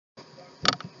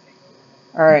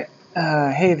Alright,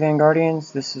 hey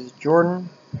Vanguardians, this is Jordan.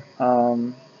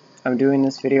 I'm doing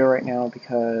this video right now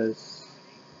because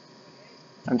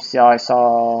I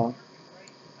saw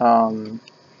Niall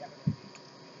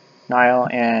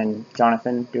and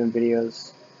Jonathan doing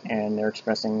videos, and they're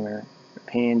expressing their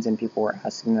opinions, and people were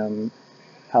asking them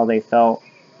how they felt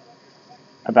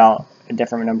about a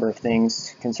different number of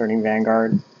things concerning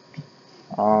Vanguard.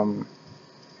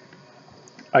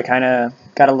 I kind of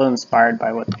got a little inspired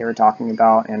by what they were talking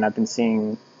about, and I've been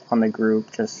seeing on the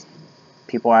group just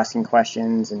people asking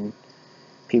questions and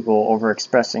people over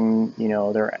expressing,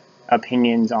 their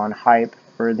opinions on hype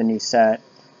for the new set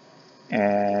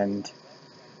and,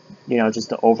 just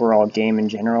the overall game in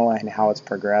general and how it's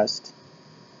progressed.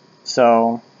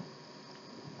 So,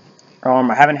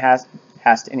 I haven't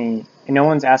asked any, no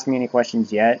one's asked me any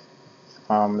questions yet.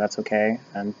 That's okay.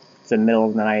 It's the middle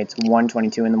of the night. It's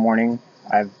 1:22 in the morning.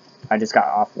 I just got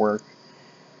off work,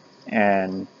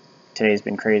 and today's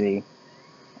been crazy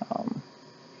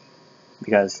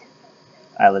because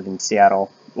I live in Seattle,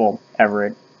 well,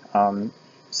 Everett,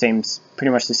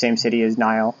 pretty much the same city as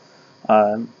Niall,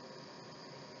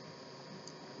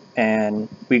 and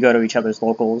we go to each other's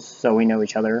locals, so we know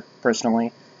each other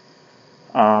personally.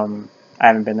 I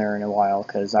haven't been there in a while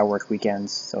because I work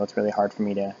weekends, so it's really hard for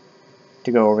me to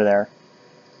go over there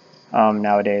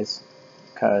nowadays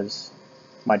because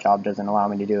my job doesn't allow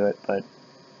me to do it, but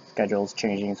schedule's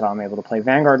changing, so I'm able to play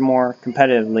Vanguard more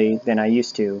competitively than I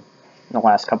used to in the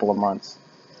last couple of months.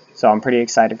 So I'm pretty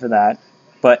excited for that.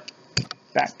 But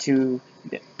back to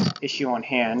the issue on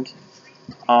hand.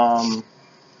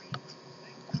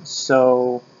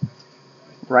 So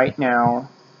right now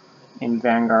in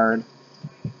Vanguard,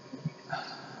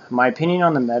 my opinion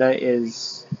on the meta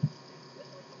is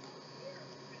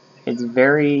it's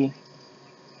very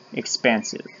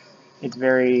expansive.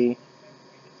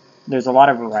 There's a lot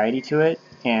of variety to it,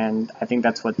 and I think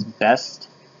that's what's best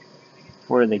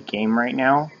for the game right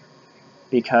now,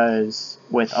 because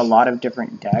with a lot of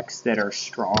different decks that are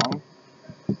strong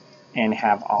and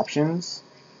have options,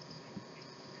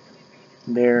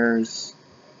 there's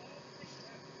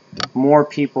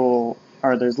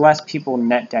less people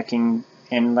net decking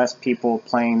and less people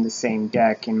playing the same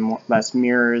deck, and less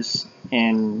mirrors,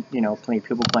 and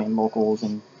people playing locals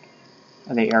and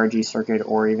the ARG circuit,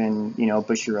 or even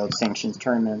Bushy Road sanctions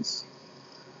tournaments.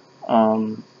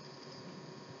 Like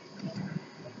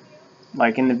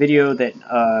in the video that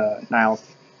Niall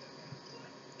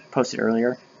posted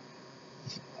earlier,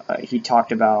 he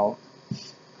talked about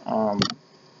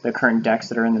the current decks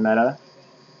that are in the meta,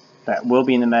 that will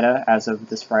be in the meta as of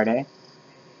this Friday.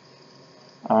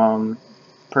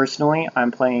 Personally,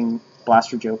 I'm playing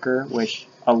Blaster Joker, which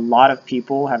a lot of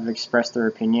people have expressed their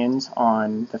opinions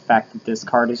on the fact that this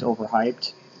card is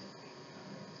overhyped.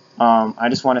 I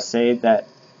just want to say that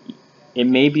it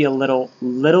may be a little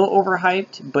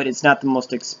overhyped, but it's not the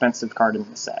most expensive card in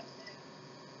the set.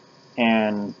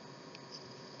 And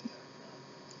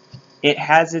it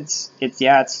has it's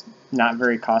not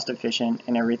very cost efficient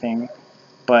and everything,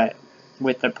 but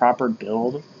with the proper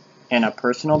build and a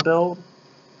personal build,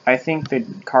 I think the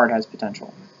card has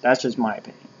potential. That's just my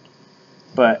opinion.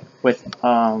 But with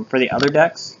for the other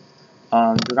decks,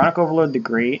 Dragonic Overlord the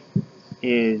Great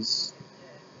here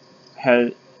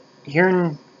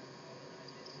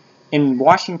in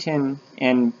Washington,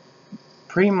 and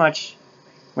pretty much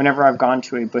whenever I've gone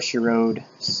to a Bushy Road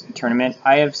tournament,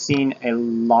 I have seen a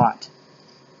lot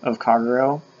of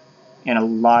Kagero and a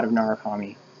lot of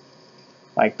Narukami.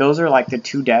 Like, those are like the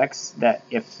two decks that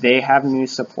if they have new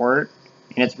support,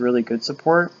 and it's really good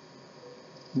support,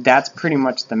 that's pretty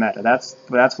much the meta. That's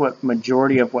what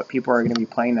majority of what people are going to be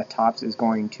playing that tops is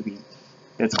going to be.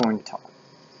 That's going to top.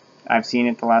 I've seen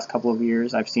it the last couple of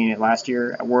years. I've seen it last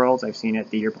year at Worlds. I've seen it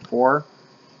the year before.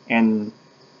 And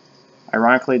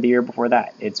ironically, the year before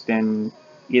that, it's been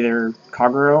either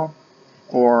Kagero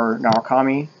or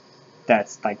Narukami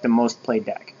that's like the most played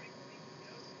deck.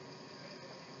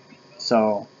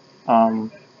 So,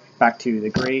 back to the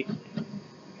Great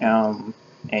and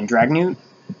Dragnute.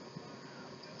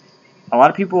 A lot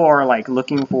of people are like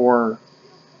looking for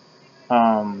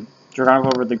Dragonic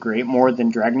Overlord the Great more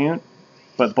than Dragnute,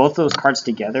 but both those cards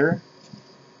together,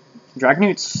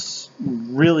 Dragnute's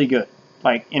really good.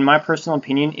 Like, in my personal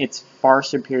opinion, it's far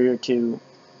superior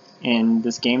in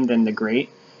this game than the Great,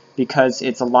 because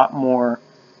it's a lot more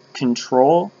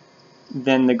control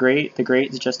than the Great. The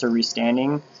Great is just a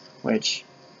restanding, which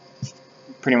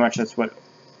pretty much that's what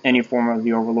any form of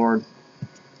the Overlord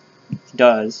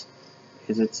does,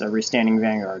 is it's a restanding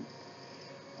Vanguard.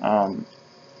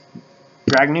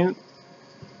 Dragnute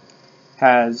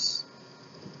has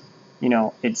You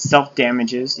know, it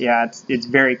self-damages. Yeah, it's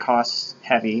very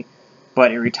cost-heavy,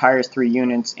 but it retires 3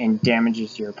 units and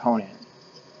damages your opponent.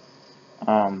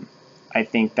 I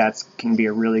think that can be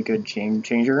a really good game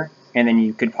changer. And then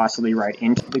you could possibly ride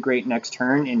into the Great next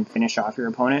turn and finish off your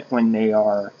opponent when they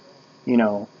are, you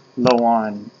know, low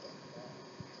on,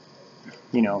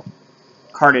 you know,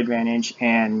 card advantage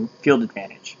and field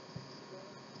advantage.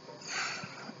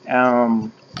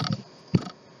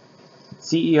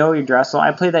 CEO Yggdrasil,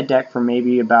 I played that deck for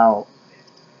maybe about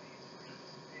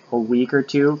a week or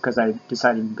two because I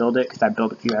decided to build it because I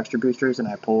built a few extra boosters and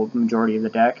I pulled the majority of the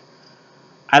deck.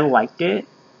 I liked it,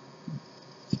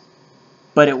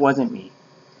 but it wasn't me.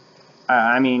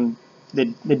 I mean, the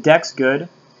deck's good,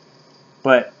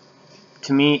 but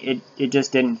to me, it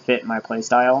just didn't fit my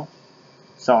playstyle.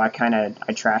 So I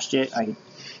trashed it.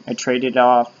 I traded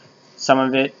off some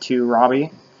of it to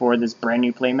Robbie for this brand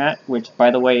new playmat, which by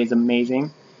the way is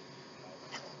amazing.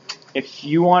 If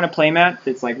you want a playmat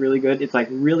that's like really good, it's like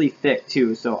really thick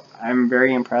too. So I'm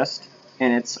very impressed,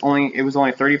 and it was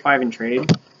only 35 in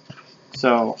trade.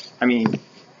 So I mean,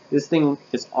 this thing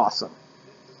is awesome.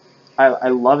 I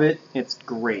love it. It's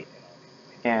great,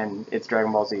 and it's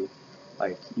Dragon Ball Z.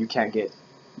 Like you can't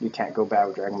go bad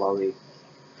with Dragon Ball Z.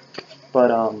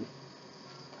 But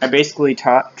I basically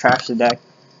trashed the deck.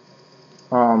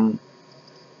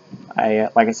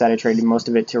 Like I said, I traded most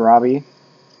of it to Robbie,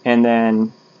 and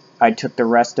then I took the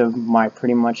rest of my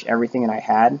pretty much everything that I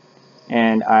had,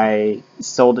 and I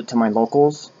sold it to my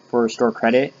locals for store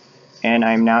credit, and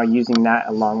I'm now using that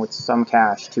along with some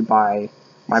cash to buy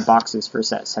my boxes for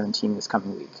set 17 this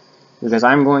coming week, because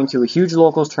I'm going to a huge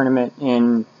locals tournament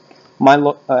in my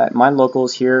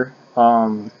locals here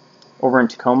over in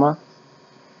Tacoma.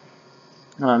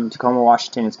 Tacoma,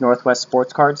 Washington. It's Northwest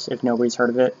Sports Cards, if nobody's heard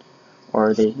of it,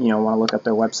 or they want to look up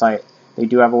their website. They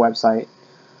do have a website.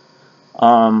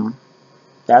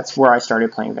 That's where I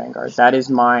started playing Vanguard. That's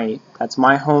my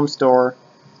home store.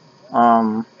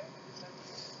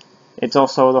 It's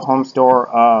also the home store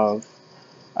of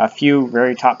a few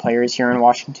very top players here in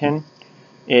Washington.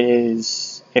 It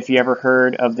is, if you ever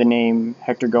heard of the name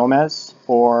Hector Gomez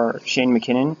or Shane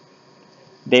McKinnon,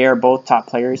 they are both top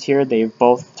players here. They've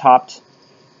both topped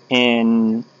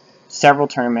in several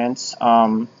tournaments.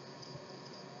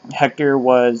 Hector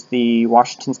was the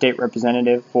Washington State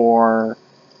representative for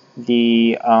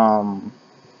the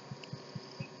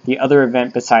other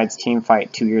event besides Team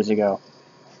Fight 2 years ago.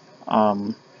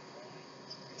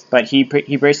 But he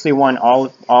basically won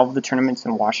all of the tournaments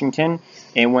in Washington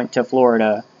and went to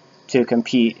Florida to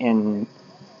compete in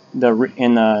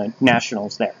the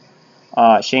nationals there.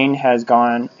 Shane has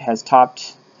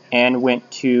topped and went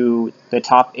to the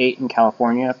top 8 in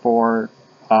California for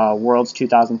Worlds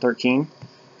 2013,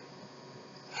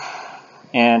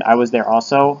 and I was there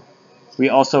also. We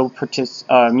also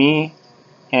me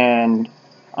and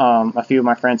a few of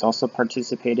my friends also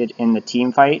participated in the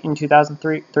team fight in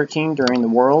 2013 during the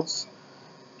Worlds,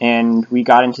 and we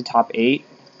got into top 8,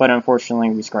 but unfortunately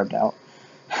we scrubbed out.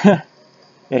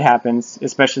 It happens,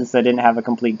 especially since I didn't have a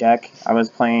complete deck. I was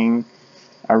playing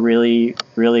a really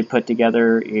put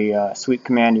together a Sweep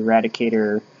Command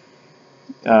Eradicator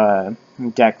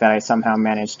deck that I somehow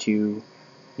managed to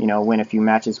win a few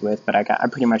matches with, but I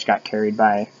pretty much got carried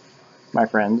by my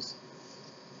friends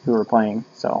who were playing.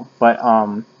 So, but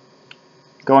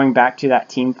going back to that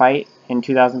team fight in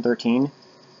 2013,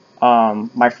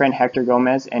 my friend Hector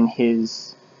Gomez and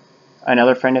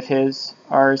another friend of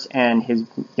ours, and his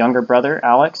younger brother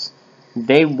Alex,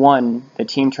 they won the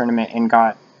team tournament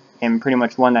and pretty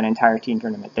much won that entire team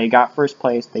tournament. They got first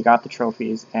place, they got the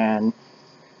trophies, and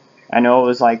I know it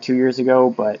was like 2 years ago,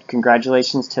 but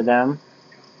congratulations to them.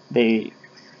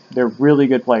 They're really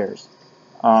good players.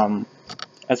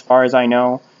 As far as I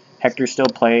know, Hector still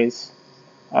plays.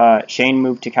 Shane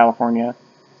moved to California.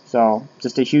 So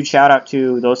just a huge shout out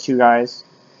to those two guys.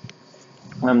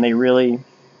 They really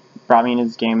brought me into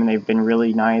this game, and they've been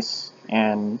really nice,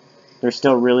 and they're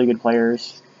still really good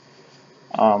players.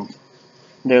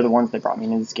 They're the ones that brought me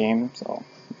into this game, so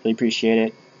really appreciate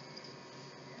it.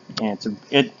 And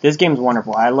this game's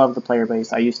wonderful. I love the player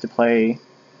base. I used to play,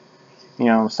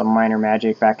 some minor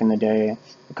Magic back in the day,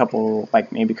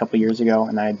 maybe a couple years ago,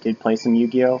 and I did play some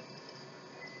Yu-Gi-Oh.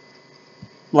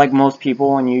 Like most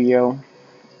people in Yu-Gi-Oh,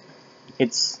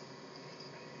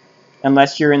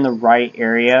 unless you're in the right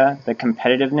area, the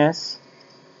competitiveness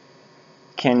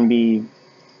can be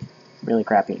really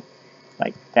crappy,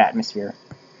 like the atmosphere.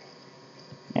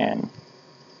 And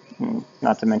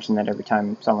not to mention that every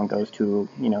time someone goes to,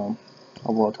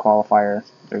 a world qualifier,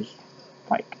 there's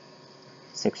like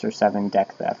 6 or 7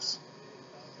 deck thefts.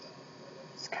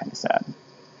 It's kind of sad.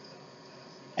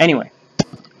 Anyway,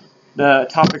 the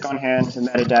topic on hand, the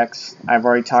meta decks. I've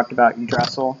already talked about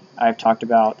Yggdrasil. I've talked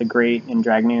about the Great and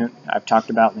Dragnewt. I've talked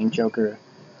about Link Joker,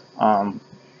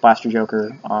 Blaster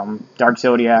Joker. Dark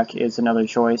Zodiac is another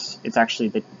choice. It's actually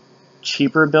the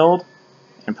cheaper build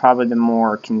and probably the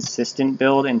more consistent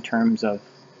build in terms of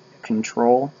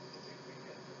control.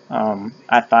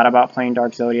 I thought about playing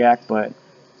Dark Zodiac, but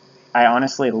I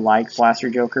honestly like Blaster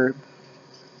Joker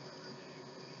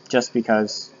just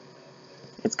because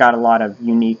it's got a lot of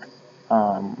unique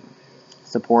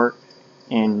support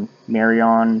in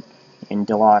Marion, in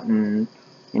Dilaton,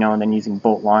 and then using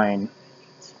Bolt Line.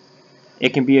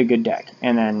 It can be a good deck.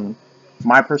 And then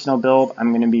my personal build, I'm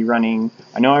going to be running,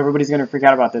 I know everybody's going to freak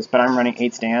out about this, but I'm running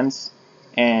 8 stands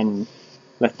and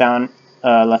Lithanium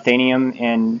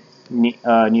and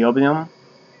Niobium,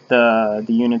 the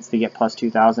units that get plus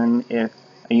 2,000 if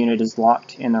a unit is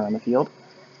locked and they're on the field.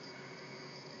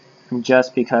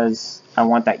 Just because I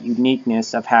want that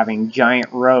uniqueness of having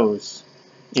giant rows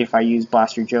if I use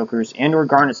Blaster Jokers and or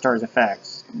Garnet Stars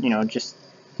effects, just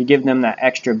to give them that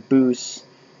extra boost,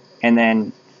 and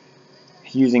then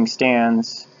using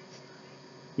stands,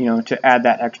 to add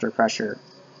that extra pressure.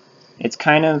 It's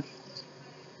kind of,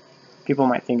 people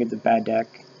might think it's a bad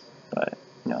deck, but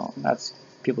that's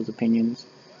people's opinions.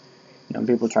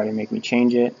 People try to make me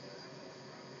change it.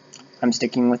 I'm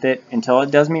sticking with it until it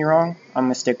does me wrong. I'm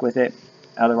gonna stick with it.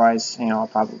 Otherwise, I'll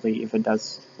probably, if it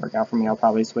does work out for me, I'll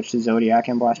probably switch to Zodiac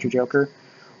and Blaster Joker,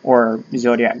 or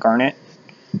Zodiac Garnet.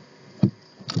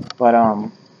 But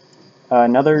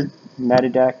another meta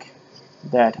deck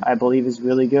that I believe is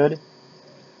really good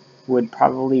would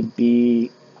probably be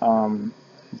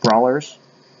Brawlers.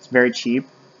 It's very cheap,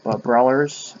 but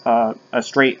Brawlers, a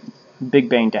straight big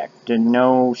bang deck.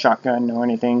 No shotgun, no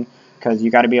anything, because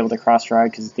you got to be able to cross-ride,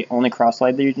 because it's the only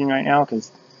cross-ride they're using right now,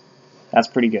 because that's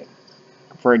pretty good.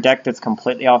 For a deck that's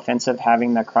completely offensive,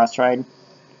 having that cross-ride,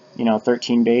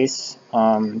 13 base,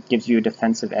 gives you a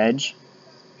defensive edge.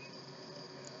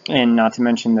 And not to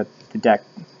mention that the deck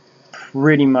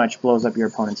pretty much blows up your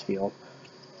opponent's field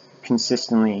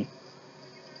consistently,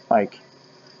 like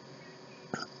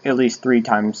at least 3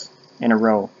 times in a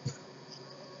row.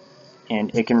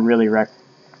 And it can really wreck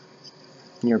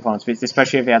your opponent's field,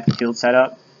 especially if you have the field set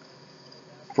up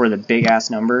for the big ass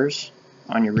numbers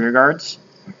on your rear guards.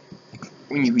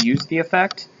 When you use the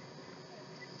effect,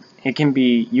 it can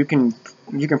be, you can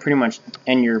pretty much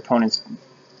end your opponent's,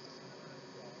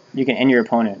 you can end your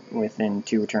opponent within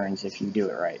 2 turns if you do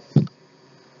it right.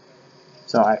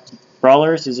 So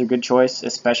Brawlers is a good choice,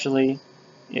 especially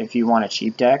if you want a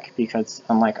cheap deck, because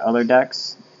unlike other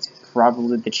decks, it's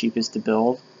probably the cheapest to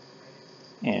build,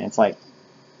 and it's like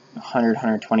 100,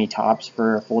 120 tops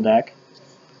for a full deck.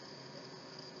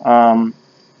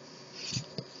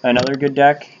 Another good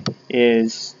deck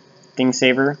is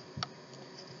Thingsaver.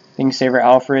 Thingsaver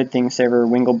Alfred, Thingsaver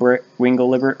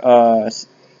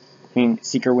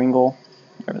Seeker Wingle,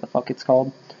 whatever the fuck it's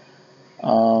called.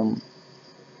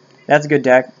 That's a good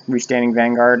deck. Restanding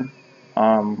Vanguard.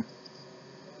 It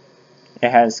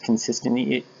has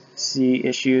consistency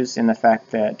issues in the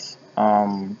fact that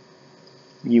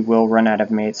you will run out of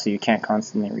mates, so you can't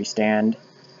constantly restand.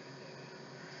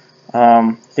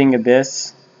 Thing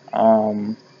Abyss,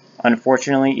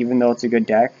 unfortunately, even though it's a good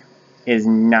deck, is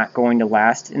not going to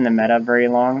last in the meta very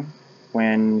long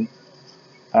when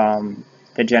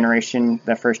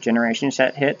the first generation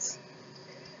set hits.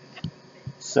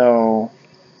 So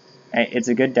it's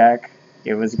a good deck.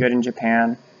 It was good in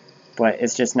Japan, but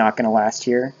it's just not going to last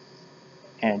here,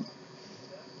 and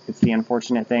it's the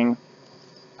unfortunate thing.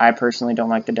 I personally don't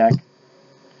like the deck.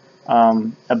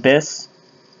 Abyss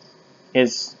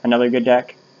is another good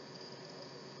deck.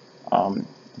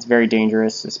 It's very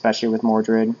dangerous, especially with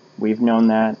Mordred. We've known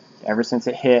that ever since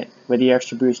it hit with the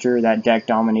extra booster. That deck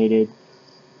dominated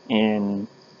in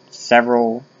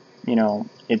several,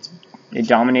 it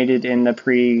dominated in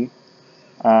the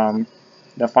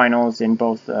the finals in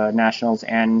both nationals,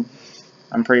 and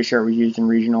I'm pretty sure it was used in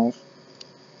regionals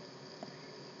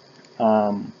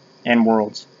and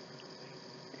worlds.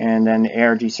 And then the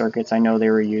ARG circuits, I know they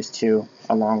were used too,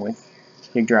 along with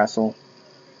Yggdrasil.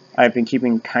 I've been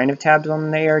keeping kind of tabs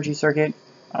on the ARG circuit.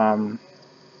 I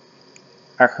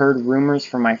heard rumors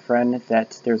from my friend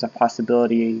that there's a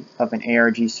possibility of an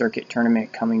ARG circuit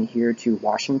tournament coming here to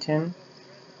Washington.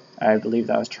 I believe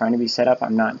that was trying to be set up.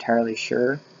 I'm not entirely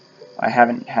sure. I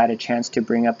haven't had a chance to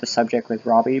bring up the subject with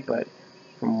Robbie, but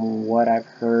from what I've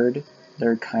heard,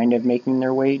 they're kind of making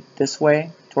their way this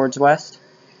way, towards West.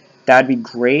 That'd be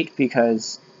great,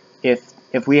 because if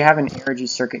we have an ARG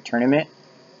circuit tournament,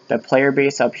 the player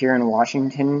base up here in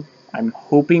Washington, I'm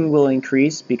hoping will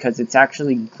increase, because it's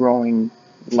actually growing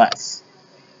less.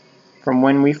 From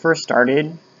when we first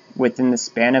started, within the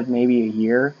span of maybe a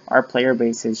year, our player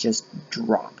base has just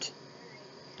dropped.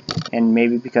 And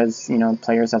maybe because, you know,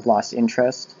 players have lost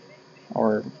interest,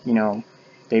 or, you know,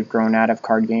 they've grown out of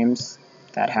card games,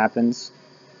 that happens.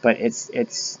 But it's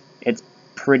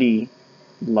pretty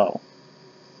low.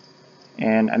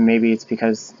 And maybe it's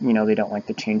because, you know, they don't like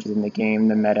the changes in the game.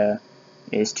 The meta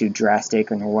is too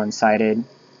drastic and one-sided.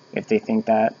 If they think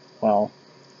that, well,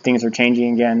 things are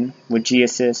changing again with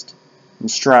G-Assist and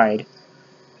Stride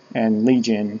and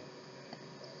Legion,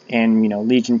 and, you know,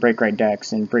 Legion break right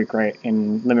decks and break right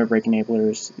and limit break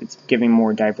enablers. It's giving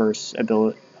more diverse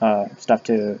stuff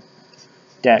to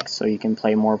decks, so you can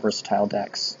play more versatile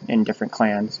decks in different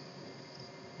clans.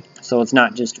 So it's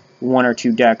not just one or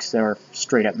two decks that are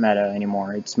straight up meta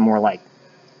anymore. It's more like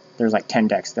there's like 10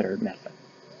 decks that are meta.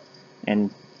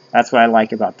 And that's what I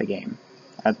like about the game.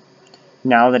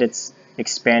 Now that it's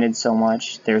expanded so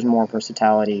much, there's more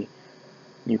versatility.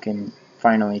 You can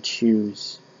finally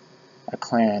choose a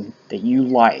clan that you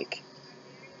like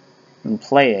and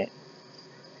play it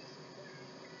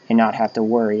and not have to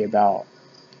worry about,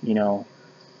 you know,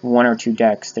 one or two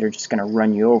decks that are just going to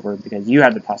run you over because you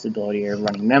have the possibility of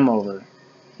running them over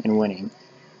and winning.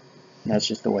 And that's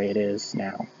just the way it is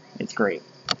now. It's great.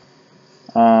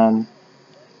 Let's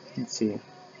see.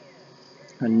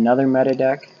 Another meta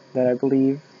deck that I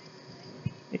believe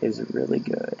is really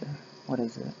good. What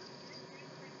is it?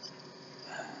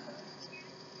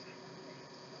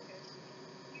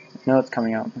 No, it's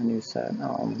coming out in a new set.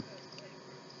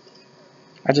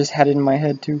 I just had it in my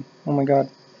head too. Oh my god.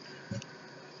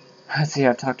 Let's see,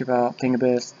 I've talked about Thing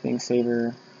Abyss, Thing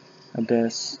Saver,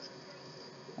 Abyss,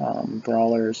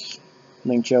 Brawlers,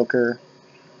 Link Joker,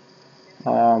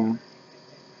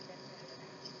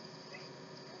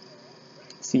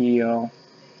 CEO.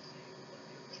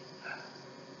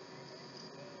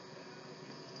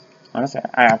 Honestly,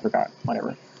 I forgot.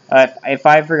 Whatever. If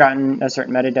I've forgotten a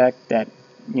certain meta deck that,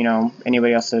 you know,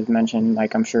 anybody else has mentioned,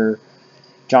 like I'm sure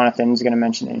Jonathan's going to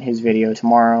mention in his video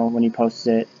tomorrow when he posts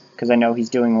it, because I know he's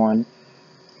doing one.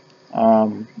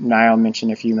 Niall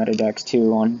mentioned a few meta decks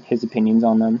too on his opinions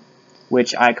on them,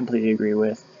 which I completely agree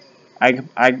with.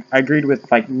 I agreed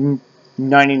with like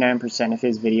 99% of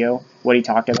his video, what he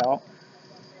talked about.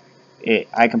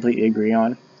 I completely agree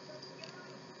on.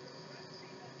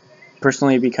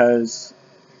 Personally, because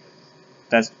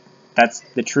that's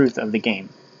the truth of the game.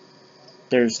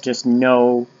 There's just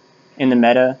no, in the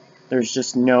meta, there's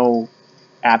just no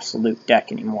absolute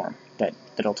deck anymore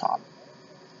that'll top.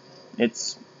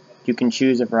 You can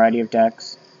choose a variety of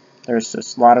decks. There's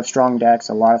just a lot of strong decks,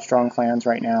 a lot of strong clans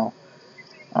right now.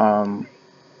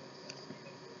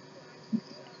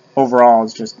 Overall,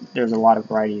 it's just there's a lot of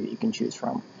variety that you can choose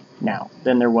from now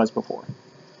than there was before.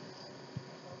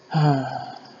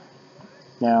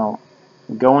 Now,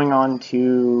 going on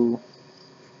to,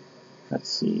 let's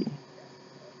see,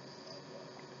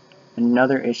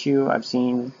 another issue I've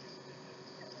seen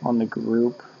on the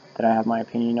group that I have my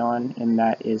opinion on, and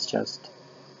that is just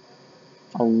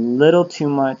a little too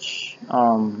much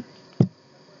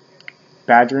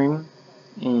badgering,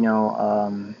 you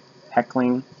know,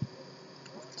 heckling,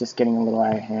 just getting a little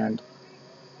out of hand.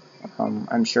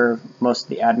 I'm sure most of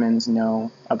the admins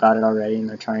know about it already, and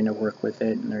they're trying to work with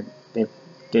it, and they've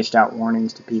dished out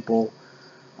warnings to people.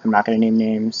 I'm not going to name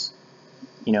names.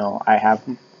 You know,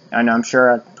 I'm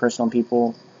sure personal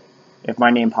people, if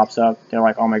my name pops up, they're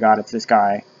like, oh my god, it's this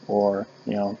guy, or,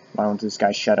 you know, why don't this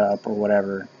guy shut up, or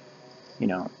whatever, you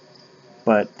know.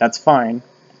 But that's fine.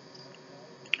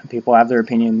 People have their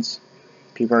opinions.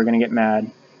 People are going to get mad.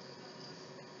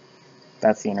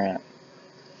 That's the internet.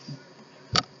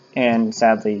 And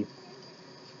sadly,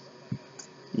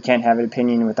 you can't have an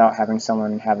opinion without having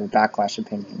someone have a backlash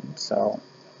opinion. So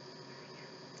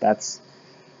that's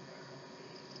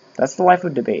the life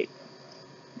of debate.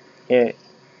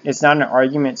 It's not an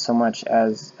argument so much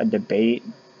as a debate,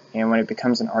 and when it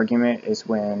becomes an argument is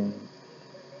when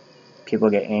people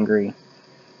get angry.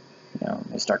 You know,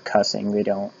 they start cussing. They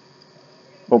don't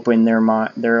open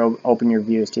open your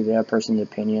views to the other person's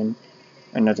opinion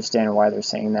and understand why they're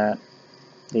saying that.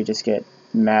 They just get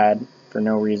mad for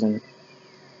no reason,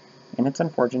 and it's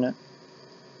unfortunate.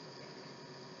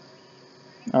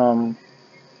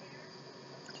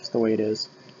 Just the way it is.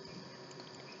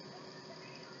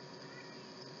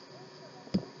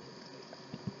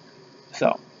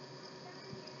 So,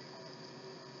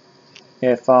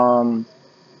 if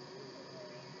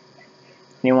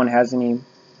anyone has any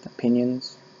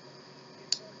opinions,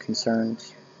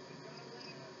 concerns,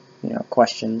 you know,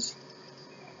 questions,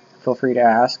 feel free to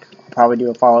ask. I'll probably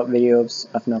do a follow-up video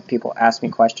if enough people ask me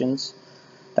questions.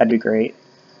 That'd be great.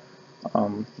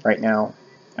 Right now,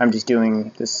 I'm just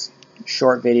doing this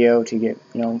short video to get,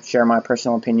 share my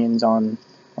personal opinions on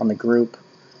the group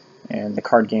and the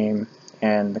card game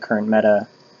and the current meta,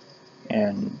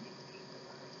 and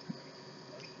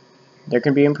there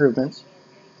can be improvements.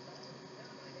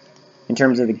 In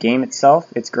terms of the game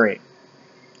itself, it's great.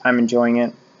 I'm enjoying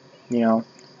it.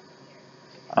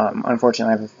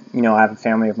 Unfortunately, I have a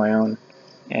family of my own,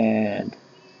 and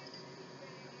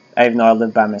even though I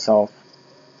live by myself,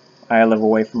 I live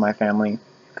away from my family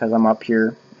because I'm up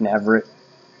here in Everett,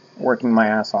 working my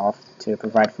ass off to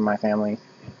provide for my family.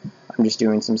 I'm just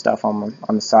doing some stuff on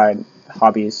the side,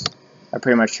 hobbies. I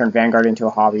pretty much turned Vanguard into a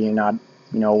hobby and not,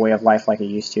 a way of life like I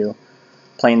used to.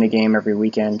 Playing the game every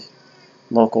weekend,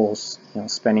 locals,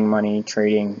 spending money,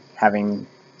 trading, having,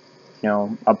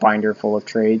 a binder full of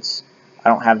trades. I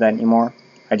don't have that anymore.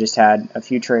 I just had a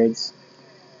few trades,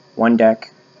 one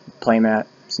deck, playmat,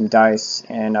 some dice,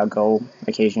 and I'll go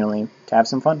occasionally to have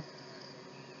some fun.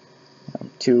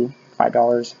 $2,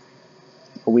 $5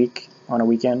 a week on a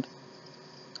weekend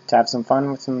to have some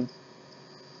fun with some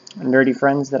nerdy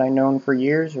friends that I've known for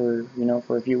years, or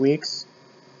for a few weeks.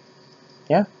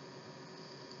 Yeah,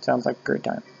 sounds like a great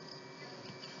time.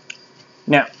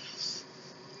 Now,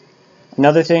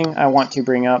 another thing I want to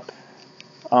bring up,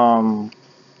 I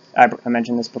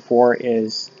mentioned this before,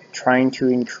 is trying to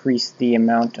increase the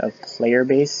amount of player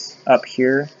base up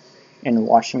here in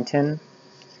Washington.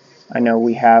 I know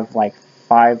we have like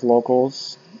 5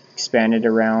 locals expanded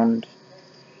around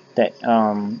that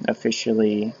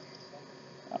officially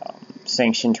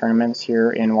sanctioned tournaments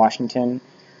here in Washington.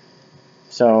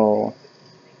 So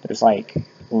there's like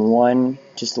one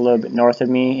just a little bit north of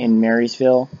me in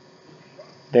Marysville.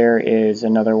 There is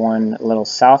another one a little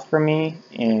south from me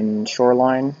in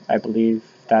Shoreline. I believe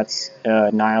that's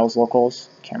Niles Locals.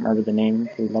 Can't remember the name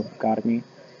for the love of God of me.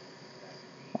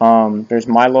 There's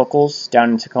my locals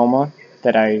down in Tacoma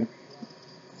that I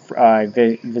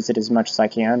visit as much as I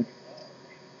can.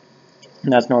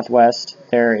 And that's northwest.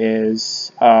 There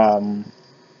is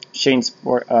Shane's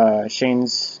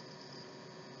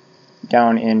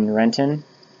down in Renton.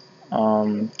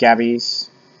 Gabby's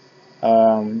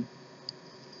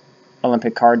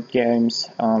Olympic card games,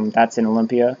 that's in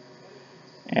Olympia.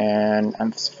 And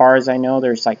as far as I know,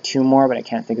 there's like 2 more, but I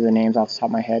can't think of the names off the top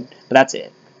of my head. But that's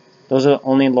it. Those are the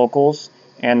only locals,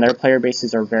 and their player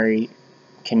bases are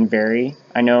can vary.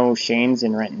 I know Shane's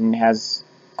in Renton has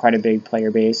quite a big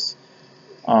player base.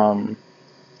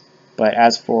 But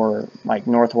as for like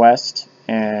Northwest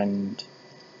and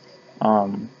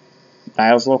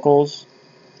Niles locals,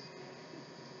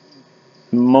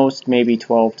 most maybe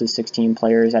 12 to 16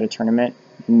 players at a tournament,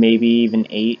 maybe even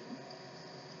 8.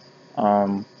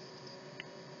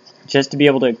 Just to be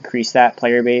able to increase that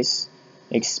player base,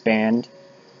 expand.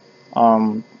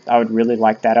 I would really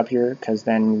like that up here, because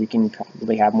then we can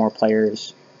probably have more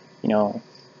players,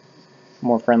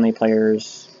 more friendly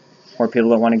players, more people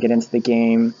that want to get into the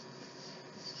game,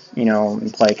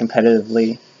 and play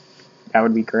competitively. That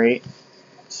would be great.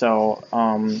 So,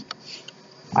 I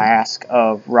ask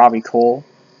of Robbie Cole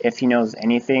if he knows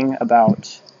anything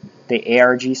about the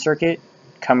ARG circuit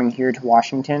coming here to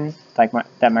Washington, like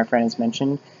that my friend has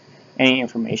mentioned. Any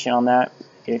information on that,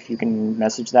 if you can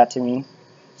message that to me,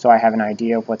 so I have an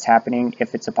idea of what's happening.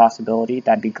 If it's a possibility,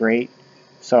 that'd be great,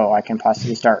 so I can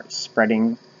possibly start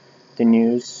spreading the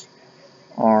news,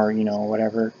 or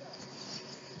whatever.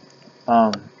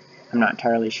 I'm not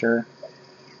entirely sure,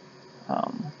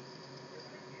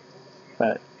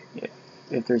 but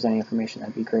if there's any information,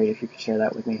 that'd be great if you could share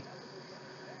that with me.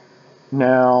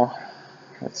 Now,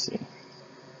 let's see.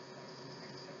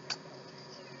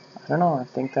 I don't know, I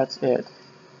think that's it.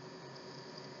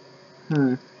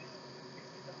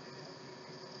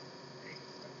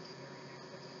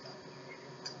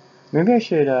 Maybe I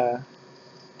should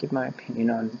give my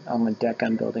opinion on the deck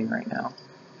I'm building right now,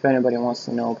 if anybody wants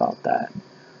to know about that.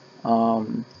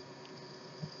 I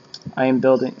am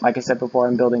building, like I said before,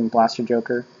 I'm building Blaster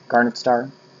Joker, Garnet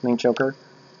Star, Link Joker.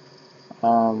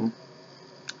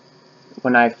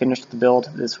 When I finish the build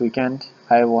this weekend,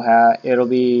 I will have,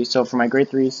 so for my grade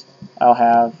 3s, I'll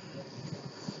have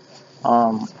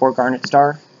 4 Garnet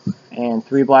Star and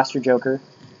 3 Blaster Joker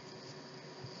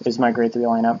is my grade 3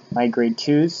 lineup. My grade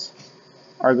 2s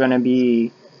are going to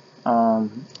be 4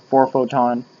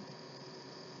 Photon,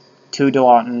 2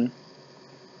 Delawton,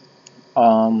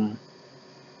 the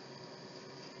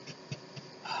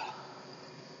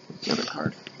other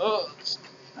card. Oh.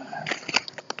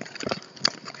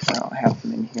 I don't have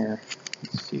them in here.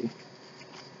 Let's see.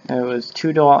 It was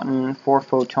 2 Delawton, 4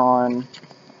 Photon,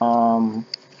 4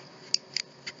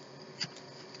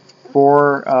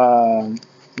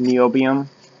 Niobium,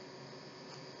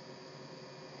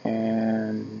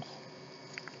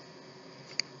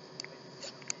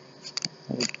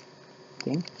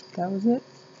 think that was it.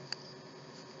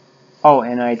 Oh,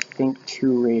 and I think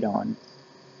 2 radon.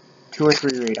 2 or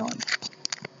 3 radon.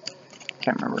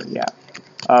 Can't remember, yeah.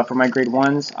 For my grade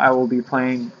 1s, I will be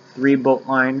playing 3 bolt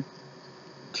line,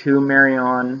 2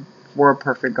 Marion, 4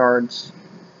 perfect guards,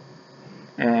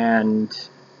 and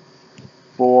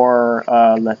 4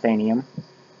 Lanthanum.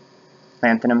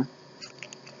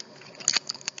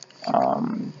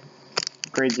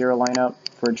 Grade 0 lineup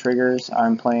for triggers,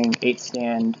 I'm playing 8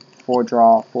 stand, 4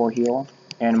 draw, 4 heal,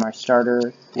 and my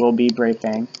starter will be Brave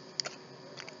Fang.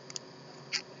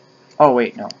 Oh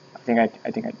wait, no, I think I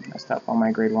messed up on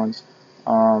my grade 1s.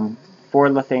 4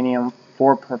 Lanthanum,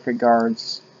 4 perfect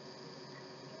guards,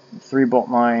 3 bolt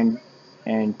line,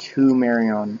 and 2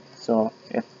 Marion. So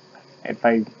if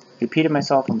I repeated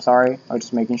myself, I'm sorry. I was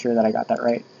just making sure that I got that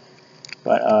right.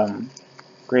 But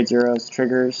grade 0's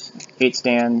triggers, 8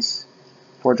 stands,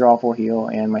 4 draw, 4 heal,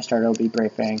 and my starter will be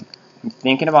Brave Fang. I'm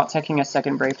thinking about taking a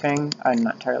second Brave Fang. I'm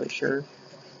not entirely sure,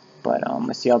 but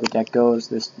let's see how the deck goes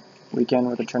this weekend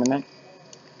with the tournament.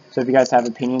 So if you guys have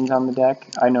opinions on the deck,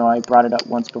 I know I brought it up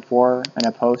once before in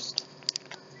a post.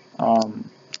 I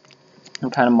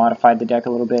kind of modified the deck a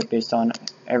little bit based on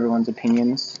everyone's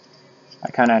opinions. I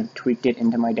kind of tweaked it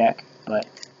into my deck, but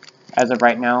as of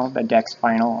right now, the deck's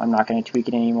final. I'm not going to tweak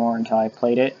it anymore until I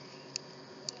played it.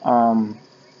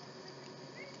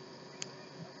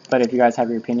 But if you guys have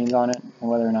your opinions on it, and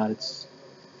whether or not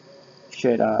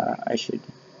I should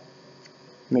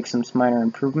make some minor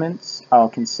improvements, I'll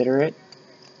consider it.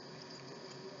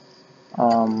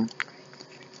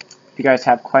 If you guys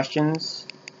have questions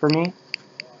for me,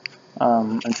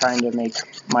 I'm trying to make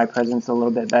my presence a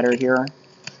little bit better here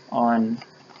on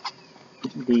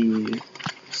the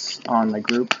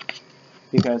group,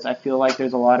 because I feel like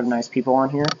there's a lot of nice people on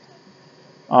here.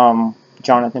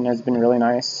 Jonathan has been really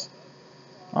nice.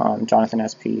 Jonathan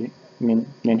SP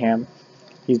Minham,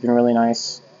 he's been really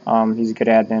nice. He's a good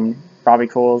admin. Robbie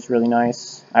Cole's really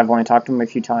nice. I've only talked to him a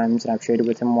few times, and I've traded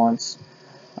with him once.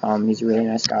 He's a really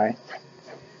nice guy.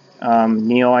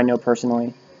 Neil, I know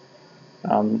personally.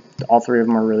 All 3 of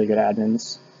them are really good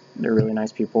admins. They're really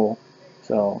nice people.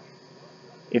 So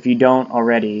if you don't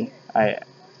already,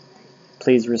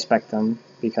 please respect them,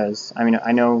 because I mean,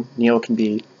 I know Neil can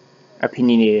be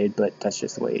opinionated, but that's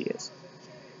just the way he is.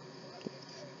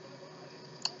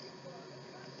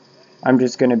 I'm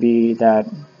just going to be that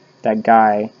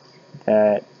guy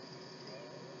that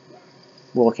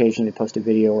will occasionally post a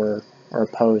video or a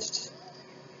post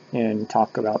and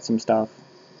talk about some stuff.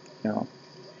 You know,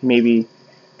 maybe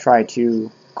try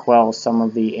to quell some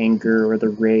of the anger or the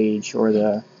rage or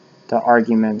the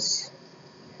arguments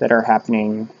that are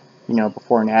happening, you know,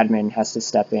 before an admin has to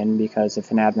step in, because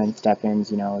if an admin steps in,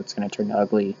 you know, it's going to turn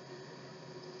ugly.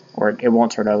 Or it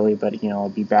won't turn ugly, but, you know, it'll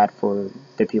be bad for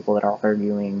the people that are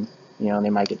arguing. You know,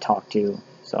 they might get talked to.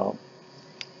 So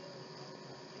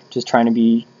just trying to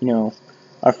be, you know,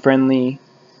 a friendly,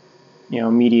 you know,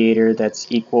 mediator that's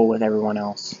equal with everyone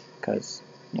else. Because,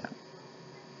 yeah.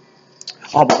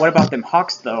 Oh, but what about them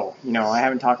Hawks, though? You know, I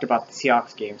haven't talked about the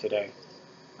Seahawks game today.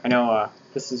 I know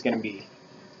this is going to be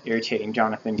irritating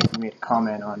Jonathan, because he made a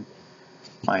comment on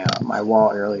my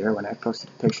wall earlier when I posted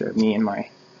a picture of me in my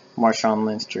Marshawn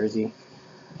Lynch jersey.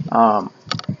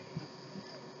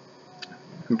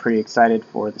 I'm pretty excited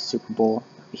for the Super Bowl.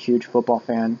 I'm a huge football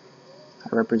fan. I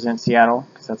represent Seattle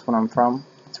because that's where I'm from.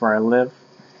 That's where I live.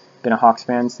 Been a Hawks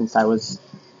fan since I was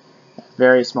a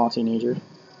very small teenager.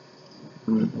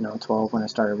 You know, 12 when I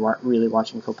started really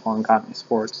watching football and got into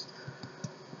sports.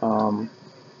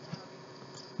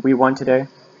 We won today.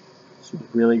 It's a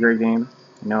really great game.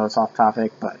 I know it's off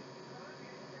topic, but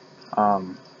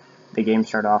the game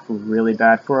started off really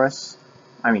bad for us.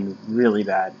 I mean, really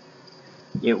bad.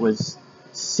 It was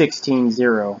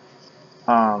 16-0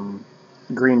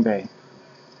 Green Bay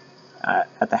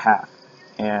at the half.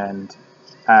 And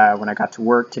when I got to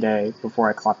work today, before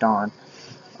I clocked on,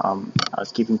 I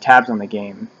was keeping tabs on the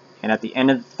game. And at the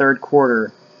end of the third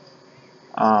quarter,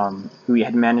 we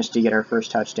had managed to get our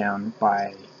first touchdown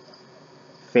by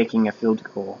faking a field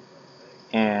goal.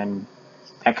 And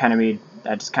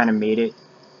that just kind of made it,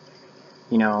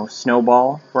 you know,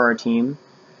 snowball for our team.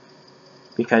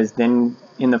 Because then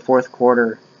in the fourth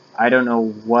quarter, I don't know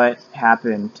what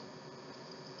happened,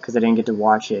 because I didn't get to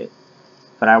watch it,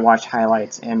 but I watched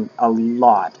highlights, and a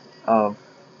lot of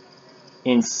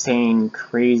insane,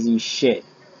 crazy shit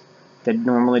that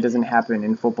normally doesn't happen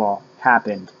in football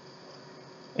happened.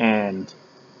 And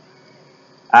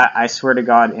I swear to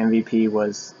God, MVP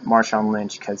was Marshawn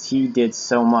Lynch, because he did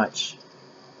so much,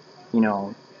 you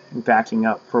know, backing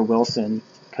up for Wilson,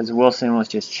 because Wilson was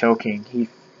just choking.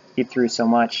 He threw so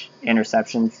much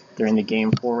interceptions during the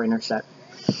game, 4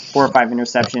 4 or 5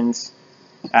 interceptions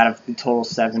out of the total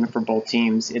 7 for both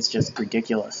teams. It's just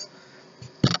ridiculous.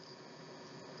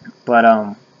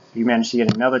 But we managed to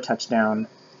get another touchdown,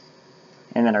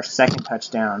 and then our second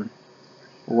touchdown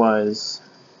was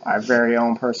our very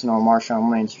own personal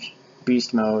Marshawn Lynch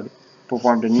beast mode,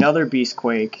 performed another beast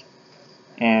quake,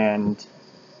 and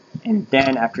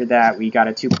then after that we got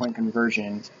a 2-point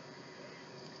conversion,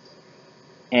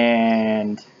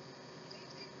 and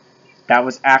that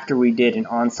was after we did an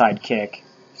onside kick.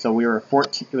 So we were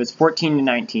 14. It was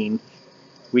 14-19.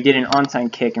 We did an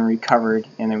onside kick and recovered,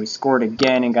 and then we scored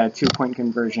again and got a 2-point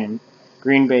conversion.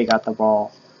 Green Bay got the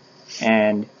ball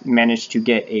and managed to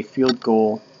get a field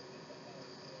goal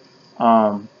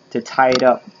to tie it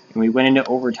up. And we went into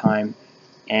overtime,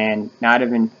 and not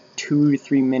even 2 to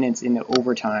 3 minutes into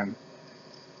overtime,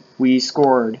 we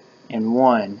scored and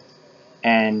won.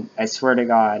 And I swear to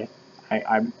God,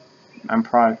 I'm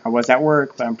proud. I was at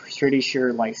work, but I'm pretty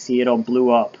sure like Seattle blew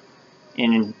up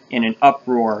in an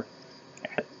uproar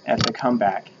at the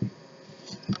comeback.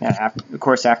 And of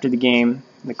course, after the game,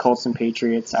 the Colts and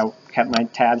Patriots, I kept my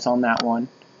tabs on that one.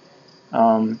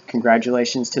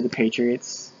 Congratulations to the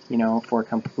Patriots, for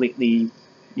completely,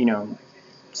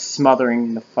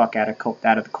 smothering the fuck out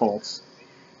of the Colts.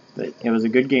 But it was a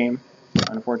good game.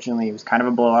 Unfortunately, it was kind of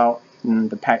a blowout, and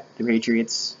the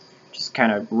Patriots just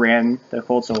kind of ran the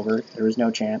Colts over. There was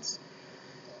no chance.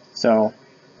 So,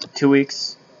 2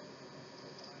 weeks,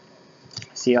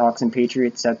 Seahawks and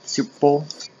Patriots at the Super Bowl.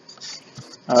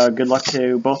 Good luck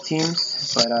to both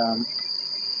teams, but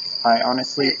I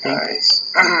honestly think...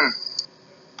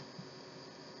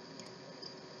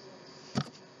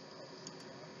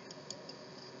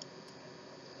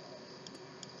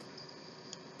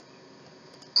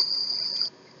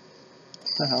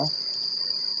 What the hell?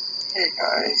 Hey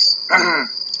guys.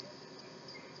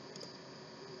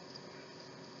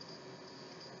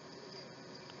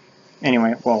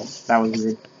 Anyway, well, that was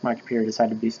weird. My computer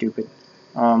decided to be stupid.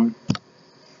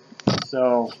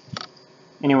 So,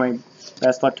 anyway,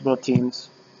 best luck to both teams.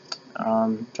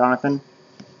 Jonathan,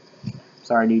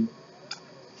 sorry dude,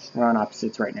 we're on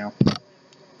opposites right now.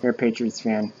 You're a Patriots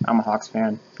fan, I'm a Hawks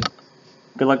fan.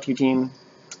 Good luck to your team,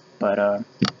 but I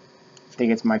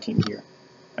think it's my team here,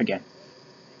 again.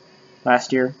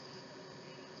 Last year,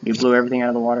 we blew everything out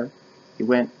of the water.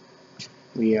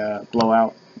 We blow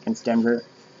out against Denver.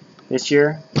 This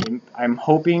year, I'm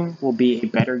hoping will be a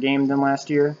better game than last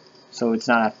year, so it's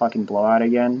not a fucking blowout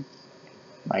again.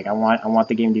 Like, I want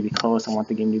the game to be close, I want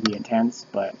the game to be intense,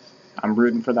 but I'm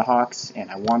rooting for the Hawks, and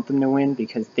I want them to win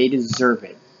because they deserve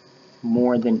it.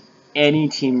 More than any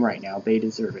team right now, they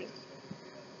deserve it.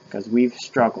 Because we've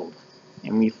struggled,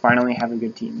 and we finally have a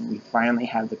good team, we finally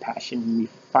have the passion, and we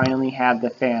finally have the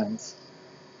fans.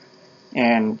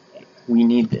 And we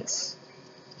need this.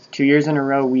 2 years in a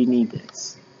row, we need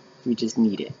this. We just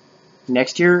need it.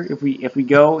 Next year, if we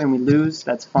go and we lose,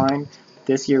 that's fine. But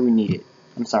this year, we need it.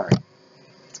 I'm sorry.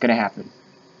 It's gonna happen.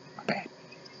 Bad.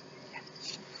 Yeah.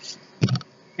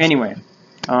 Anyway,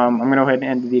 I'm gonna go ahead and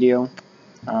end the video.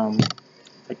 It's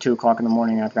like 2 o'clock in the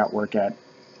morning. I've got work at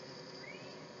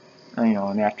in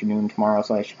the afternoon tomorrow,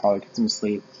 so I should probably get some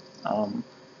sleep.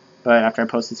 But after I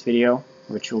post this video,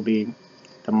 which will be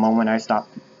the moment I stop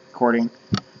recording,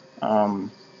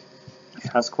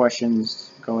 ask questions.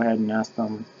 Go ahead and ask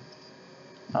them.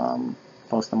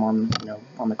 Post them on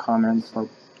the comments, or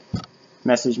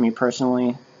message me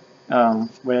personally.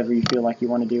 Whatever you feel like you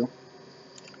want to do.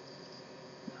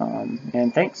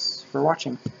 And thanks for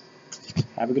watching.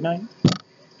 Have a good night.